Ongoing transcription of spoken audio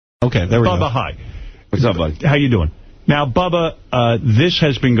Okay, there we go. Bubba, hi. What's up, buddy? How you doing? Now, Bubba, this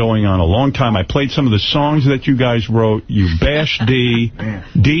has been going on a long time. I played some of the songs that you guys wrote. You bashed Dee.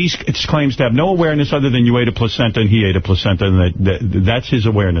 Dee claims to have no awareness other than you ate a placenta and he ate a placenta, and that's his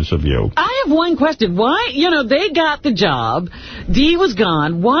awareness of you. I have one question. Why, they got the job. Dee was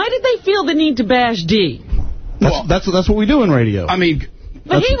gone. Why did they feel the need to bash Dee? That's what we do in radio. I mean...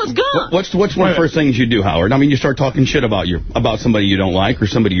 But he was gone. What's one of the first things you do, Howard? I mean, you start talking shit about somebody you don't like or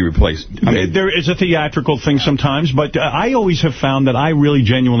somebody you replaced. I mean, there is a theatrical thing sometimes, but I always have found that I really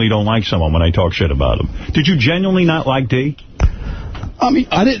genuinely don't like someone when I talk shit about them. Did you genuinely not like Dee? I mean,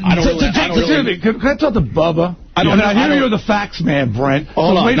 can I talk to Bubba? I hear you're the facts man, Brent.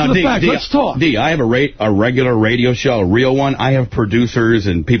 Hold on. Wait for the Dee, facts. Let's talk. Dee, I have a regular radio show, a real one. I have producers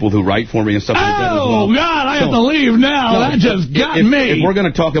and people who write for me and stuff like that as well. Oh, God, I have to leave now. That just got me. If we're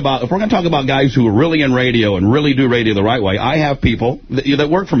going to talk about guys who are really in radio and really do radio the right way, I have people that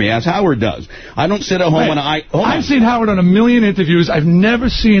work for me, as Howard does. I don't sit at home and I've seen Howard on a million interviews. I've never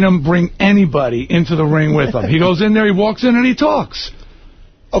seen him bring anybody into the ring with him. He goes in there, he walks in, and he talks.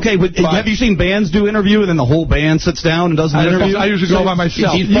 Okay, but have you seen bands do interview and then the whole band sits down and does an interview? I usually go by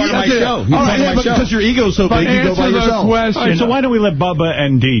myself. He's part of my show. Because your ego's so big, you go by yourself. All right, so why don't we let Bubba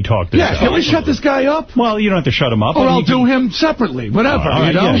and Dee talk to us? Can we shut this guy up? Well, you don't have to shut him up. Or I'll do him separately, whatever,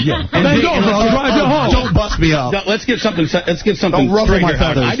 you know? Yeah. Then go, I'll drive you home. Don't bust me up. Let's get something straight here.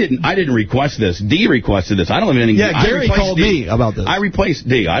 I didn't request this. Dee requested this. I don't have anything. Yeah, Gary called me about this. I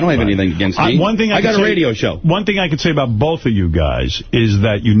replaced Dee. I don't have anything against Dee. I got a radio show. One thing I could say about both of you guys is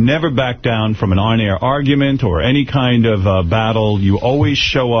that you never back down from an on-air argument or any kind of battle. You always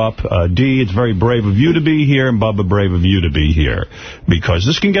show up. Dee, it's very brave of you to be here, and Bubba, brave of you to be here, because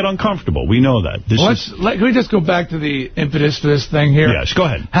this can get uncomfortable. We know that. Can we just go back to the impetus for this thing here? Yes, go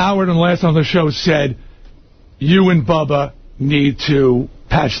ahead. Howard, on the last on the show, said, you and Bubba need to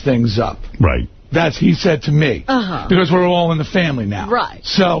patch things up. Right. He said to me. Because we're all in the family now. Right.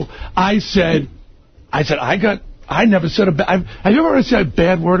 So I said, I never said a bad... Have you ever said a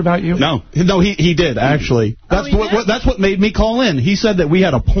bad word about you? No, he did, actually. That's what made me call in. He said that we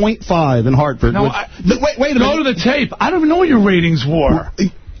had a .5 in Hartford. No, wait a minute. Go to the tape. I don't even know what your ratings were.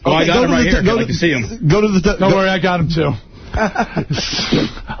 I got him right here. I'd like to see him. Don't worry, I got him, too.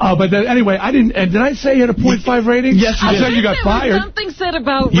 But anyway, I didn't... And did I say you had a .5 rating? Yes, you did. I said you got fired. Something said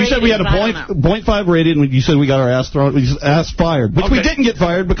about You said we had a .5 rating, and you said we got our ass fired. Which we didn't get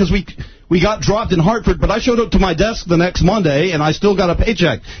fired because we got dropped in Hartford, but I showed up to my desk the next Monday, and I still got a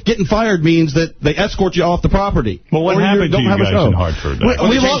paycheck. Getting fired means that they escort you off the property. Well, what happened to you guys in Hartford?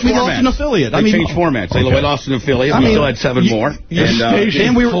 We lost an affiliate. They changed formats. They lost an affiliate. We still had 7 more.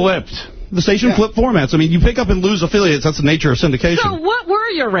 And we flipped. The station flipped formats. I mean, you pick up and lose affiliates. That's the nature of syndication. So what were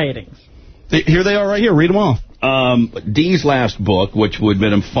your ratings? Here they are right here. Read them off. Dee's last book, which would have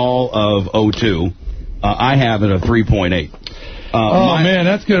been in fall of '02, I have it a 3.8. Man,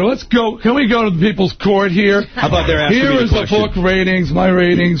 that's good. Let's go. Can we go to the People's Court here? How about their Here is the book ratings, my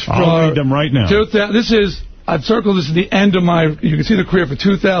ratings. I'll read them right now. This is... I've circled this at the end of my... You can see the career for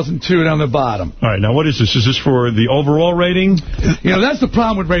 2002 down the bottom. All right, now what is this? Is this for the overall rating? That's the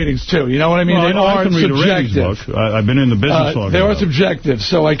problem with ratings, too. You know what I mean? Well, I can read subjective. A ratings book. I've been in the business long enough. They are subjective,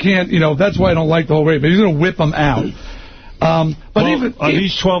 so I can't... that's why I don't like the whole rating. But he's going to whip them out. Are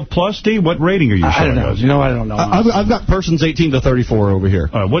these 12 plus, D? What rating are you showing us? I don't know. I've got persons 18 to 34 over here.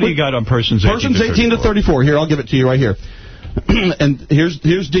 What do you got on persons 18 to 34? Persons 18 to 34. Here, I'll give it to you right here. And here's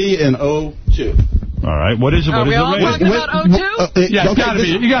D in 02. All right. What is it? Are we all talking about 02? Yeah,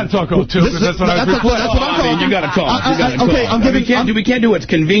 you got to talk 02, because that's what I was you got to talk. Okay, we can't do what's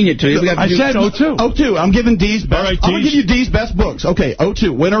convenient to you. I said 02. 02. I'm giving Dee's best. Right, I'm going to give you Dee's best books. Okay,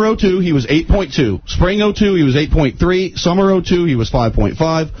 02. Winter 02, he was 8.2. Spring 02, he was 8.3. Summer 02, he was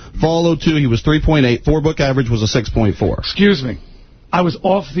 5.5. Fall 02, he was 3.8. 4-book average was a 6.4. Excuse me. I was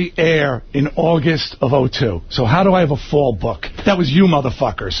off the air in August of 02. So how do I have a fall book? That was you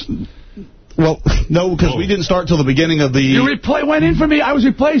motherfuckers. Well, no, because we didn't start till the beginning of the... You went in for me. I was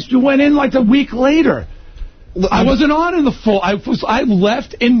replaced. You went in like a week later. I wasn't on in the fall. I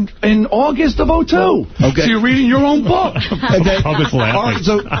left in August of 02. Okay. So you're reading your own book. Okay. I'll just laugh. All right,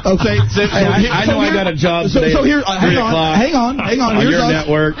 I know I got a job today. So here, hang on. On your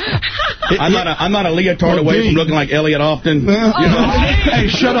network. I'm not a leotard away from looking like Elliot Often. Hey,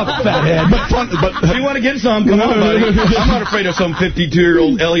 shut up, fathead. But if you want to get some, come on, buddy. I'm not afraid of some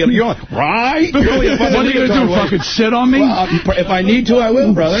 52-year-old Elliot. You're like, right? You're really what are you going to do, fucking sit on me? Well, if I need to, I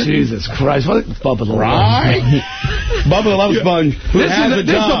will, brother. Jesus Christ. What? Right? Bubba the Love Sponge, who has a job.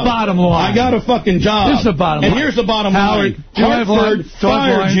 This is the bottom line. I got a fucking job. This is the bottom line. And here's the bottom line. Hartford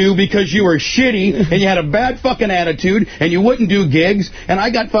fired you because you were shitty, and you had a bad fucking attitude, and you wouldn't do gigs. And I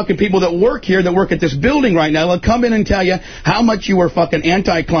got fucking people that work here, that work at this building right now, that come in and tell you how much you were fucking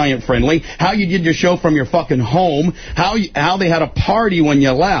anti-client friendly, how you did your show from your fucking home, how they had a party when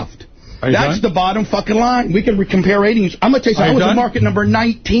you left. That's the bottom fucking line. We can compare ratings. I'm going to tell you something. I was in market number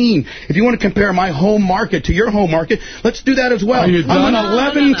 19. If you want to compare my home market to your home market, let's do that as well. I'm an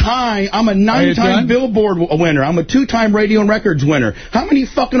 11-time, I'm a 9-time Billboard winner. I'm a 2-time Radio and Records winner. How many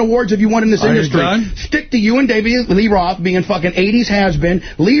fucking awards have you won in this industry? Stick to you and David Lee Roth being fucking 80s has-been.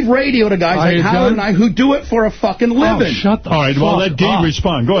 Leave radio to guys like Howard and I who do it for a fucking living. Shut the fuck up. All right, well, let Dee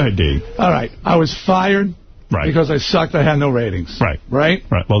respond. Go ahead, Dee. All right, I was fired. Right. Because I sucked, I had no ratings. Right. Right?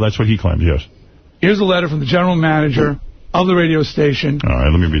 Right. Well, that's what he claims, yes. Here's a letter from the general manager of the radio station. All right,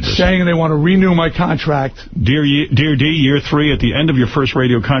 let me read this. Saying they want to renew my contract. Dear Dee, year 3 at the end of your first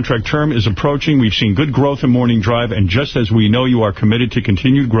radio contract term is approaching. We've seen good growth in Morning Drive, and just as we know you are committed to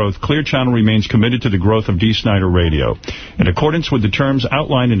continued growth, Clear Channel remains committed to the growth of Dee Snider Radio. In accordance with the terms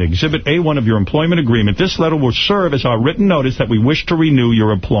outlined in Exhibit A1 of your employment agreement, this letter will serve as our written notice that we wish to renew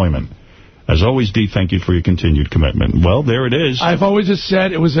your employment. As always, Dee, thank you for your continued commitment. Well, there it is. I've always just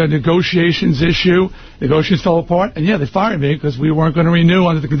said it was a negotiations issue. Negotiations fell apart. And, yeah, they fired me because we weren't going to renew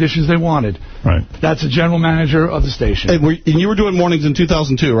under the conditions they wanted. Right. That's the general manager of the station. And you were doing mornings in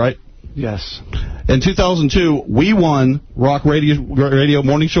 2002, right? Yes. In 2002, we won Rock Radio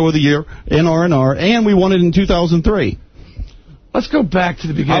Morning Show of the Year in R&R, and we won it in 2003. Let's go back to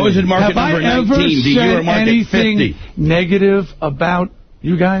the beginning. I was in market number 19. Have I ever said anything negative about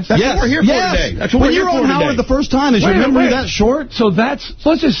you guys? That's what we're here for today. That's what when you were on Howard the first time, is your memory that short? So let's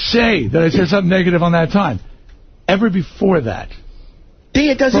just say that I said something negative on that time. Ever before that. Dee,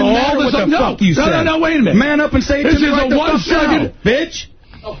 it doesn't matter what the fuck you said. No, wait a minute. Man up and say it to me right the fuck now, bitch.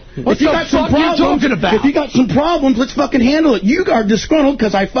 What the fuck are you talking about? If you got some problems, let's fucking handle it. You are disgruntled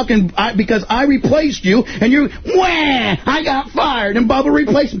because I replaced you, and you, I got fired, and Bubba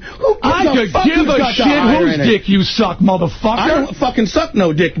replaced me. I could give a shit whose dick you suck, motherfucker. I don't fucking suck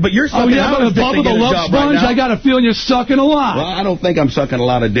no dick, but you're sucking but Bubba the Love Sponge, I got a feeling you're sucking a lot. Well, I don't think I'm sucking a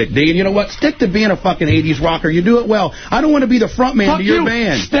lot of dick, Dee. And you know what? Stick to being a fucking 80s rocker. You do it well. I don't want to be the front man to your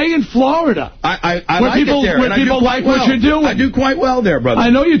band. Stay in Florida. I like it there. Where people like what you're doing. I do quite well there,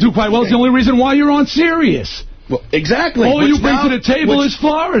 brother. I know you do quite well. It's the only reason why you're on Sirius. Well, exactly. All you bring to the table is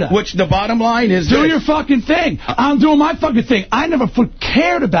Florida. Which the bottom line is do your fucking thing. I'm doing my fucking thing. I never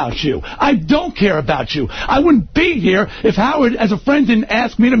cared about you. I don't care about you. I wouldn't be here if Howard, as a friend, didn't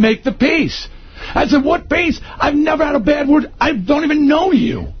ask me to make the piece. I said, what piece? I've never had a bad word. I don't even know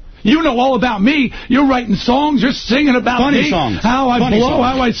you. You know all about me. You're writing songs. You're singing about me. Songs. How I blow,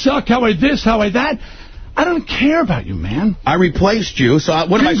 how I suck, how I this, how I that. I don't care about you, man. I replaced you, so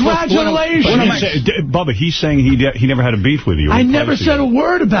what am I supposed to... Congratulations. Bubba, he's saying he never had a beef with you. I never said a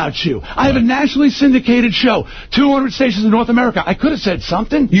word about you. I have a nationally syndicated show, 200 stations in North America. I could have said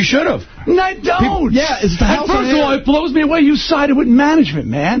something. You should have. I don't. It's the house. First of all, it blows me away. You sided with management,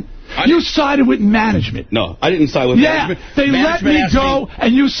 man. You sided with management. No, I didn't side with management. They let me go,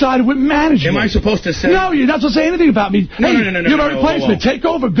 and you sided with management. Am I supposed to say... No, you're not supposed to say anything about me. No. You're a replacement. Take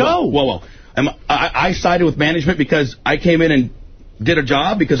over. Go. Whoa. I sided with management because I came in and did a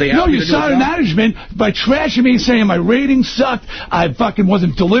job because they asked me to do a job? No, you sided management by trashing me, saying my ratings sucked, I fucking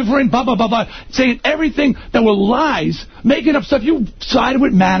wasn't delivering, blah, blah, blah, blah, saying everything that were lies, making up stuff. You sided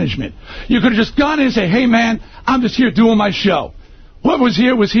with management. You could have just gone in and said, hey, man, I'm just here doing my show. What was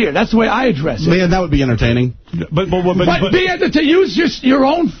here was here. That's the way I address it. Man, that would be entertaining. But be entertaining. Use just your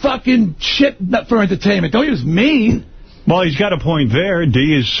own fucking shit for entertainment. Don't use me. Well, he's got a point there.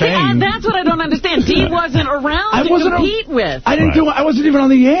 Dee is saying... that's what I don't understand. Dee wasn't around to compete with. I didn't I wasn't even on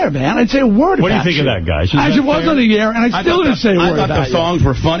the air, man. I'd say a word about you. What do you think of that, guys? I was on the air, and I still didn't say a word about I thought the songs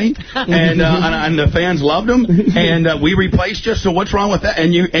were funny, and the fans loved them, and we replaced you, so what's wrong with that?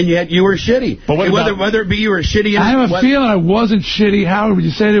 And you were shitty. But whether it be you were shitty... I have a feeling I wasn't shitty. Howard, would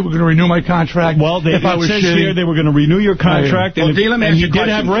you say they were going to renew my contract? Well, it says here they were going to renew your contract, and you did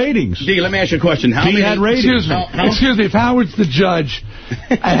have ratings. Dee, let me ask you a question. Dee had ratings. Excuse me, if Howard's the judge,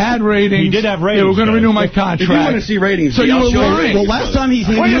 I had ratings. He did have ratings. They were going to renew my contract. If you want to see ratings, so you were lying. Well, last time he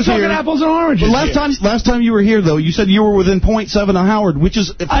was here, apples and oranges. Well, last time you were here, though, you said you were within 0.7 of Howard, which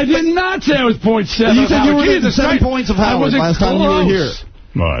is... I did not say I was 0.7. You said you were within 7 points of Howard last time you were here.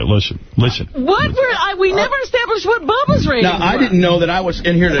 All right, listen. What? We never established what Bubba's rating was. Now, I didn't know that I was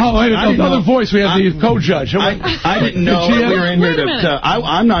in here to... Oh, wait, another voice. We have the co-judge. I didn't know that we were in here to...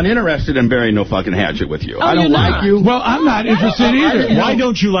 I'm not interested in burying no fucking hatchet with you. I don't like you. Well, I'm not interested either. Why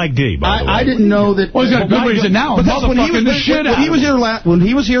don't you like D, by the way? I didn't know that... Well, he's got a good reason now. Because when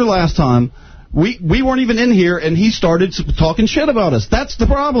he was here last time, we weren't even in here, and he started talking shit about us. That's the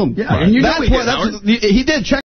problem. Yeah, and you know he did. Check